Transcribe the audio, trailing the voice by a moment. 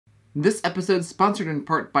This episode is sponsored in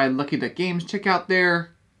part by Lucky Duck Games. Check out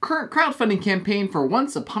their current crowdfunding campaign for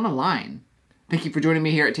Once Upon a Line. Thank you for joining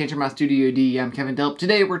me here at Tantrum Mouse Studio D. I'm Kevin Delp.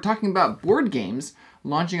 Today we're talking about board games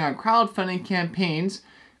launching on crowdfunding campaigns,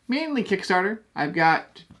 mainly Kickstarter. I've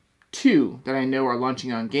got two that I know are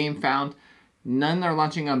launching on GameFound. None are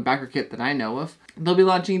launching on BackerKit that I know of. They'll be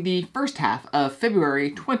launching the first half of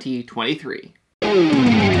February 2023.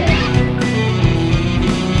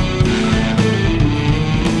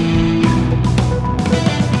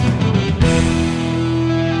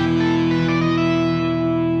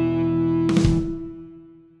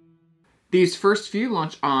 These first few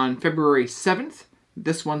launch on February 7th.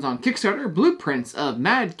 This one's on Kickstarter, Blueprints of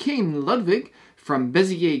Mad King Ludwig from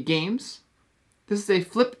Bezier Games. This is a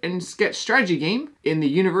flip and sketch strategy game in the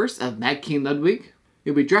universe of Mad King Ludwig.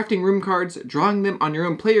 You'll be drafting room cards, drawing them on your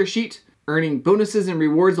own player sheet, earning bonuses and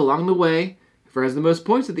rewards along the way. Whoever has the most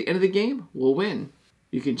points at the end of the game will win.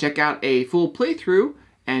 You can check out a full playthrough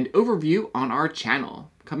and overview on our channel.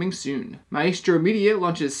 Coming soon. Maestro Media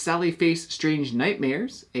launches Sally Face Strange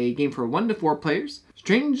Nightmares, a game for 1 to 4 players.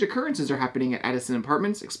 Strange occurrences are happening at Addison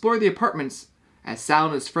Apartments. Explore the apartments as Sal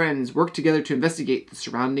and his friends work together to investigate the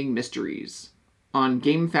surrounding mysteries. On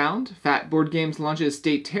GameFound, Fat Board Games launches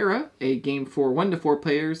State Terra, a game for 1 to 4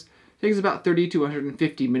 players. It takes about 30 to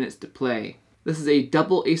 150 minutes to play. This is a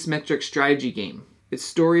double asymmetric strategy game. Its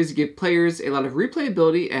stories give players a lot of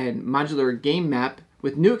replayability and modular game map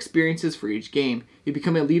with new experiences for each game. You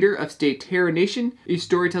become a leader of State Terra Nation. Each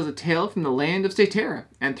story tells a tale from the land of State Terra,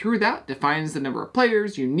 and through that defines the number of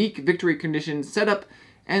players, unique victory conditions, setup,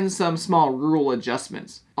 and some small rule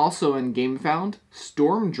adjustments. Also in GameFound,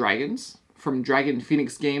 Storm Dragons from Dragon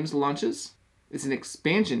Phoenix Games launches. It's an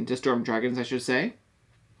expansion to Storm Dragons, I should say,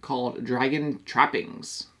 called Dragon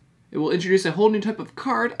Trappings. It will introduce a whole new type of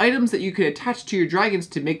card, items that you can attach to your dragons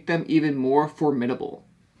to make them even more formidable.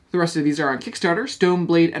 The rest of these are on Kickstarter.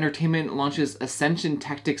 Stoneblade Entertainment launches Ascension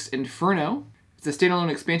Tactics Inferno. It's a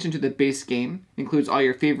standalone expansion to the base game. It includes all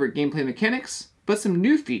your favorite gameplay mechanics, but some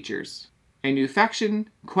new features. A new faction,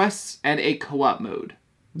 quests, and a co-op mode.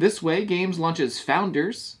 This Way Games launches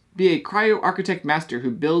Founders. Be a cryo-architect master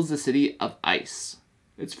who builds the city of ice.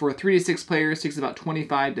 It's for 3 to 6 players, takes about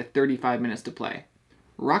 25 to 35 minutes to play.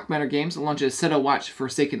 Rock Matter Games launches Set a Watch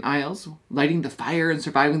Forsaken Isles, lighting the fire and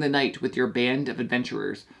surviving the night with your band of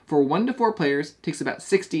adventurers. For 1 to 4 players, takes about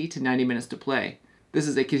 60 to 90 minutes to play. This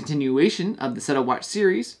is a continuation of the Set a Watch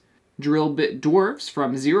series. Drill Bit Dwarves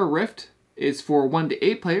from Zero Rift is for 1 to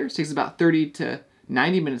 8 players, takes about 30 to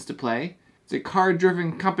 90 minutes to play. It's a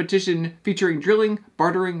card-driven competition featuring drilling,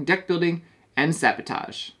 bartering, deck building, and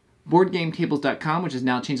sabotage. BoardGameTables.com, which has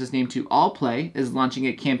now changed its name to All Play, is launching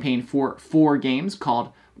a campaign for 4 games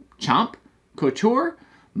called Chomp, Couture,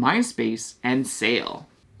 Mindspace, and Sail.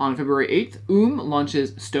 On February 8th,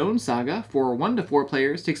 launches Stone Saga for 1 to 4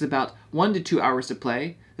 players, takes about 1 to 2 hours to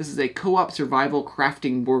play. This is a co-op survival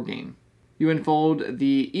crafting board game. You unfold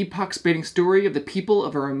the epoch-spanning story of the people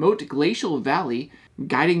of a remote glacial valley,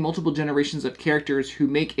 guiding multiple generations of characters who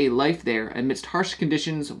make a life there amidst harsh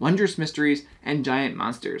conditions, wondrous mysteries, and giant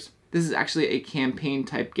monsters. This is actually a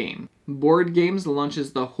campaign-type game. Board Games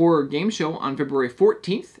launches the Horror Game Show on February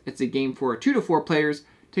 14th. It's a game for 2 to 4 players,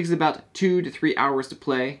 takes about 2 to 3 hours to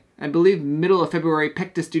play. I believe middle of February,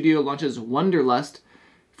 Pecta Studio launches Wonderlust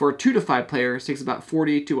for 2 to 5 players, takes about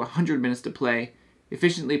 40 to 100 minutes to play.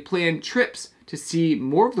 Efficiently plan trips to see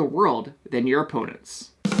more of the world than your opponents.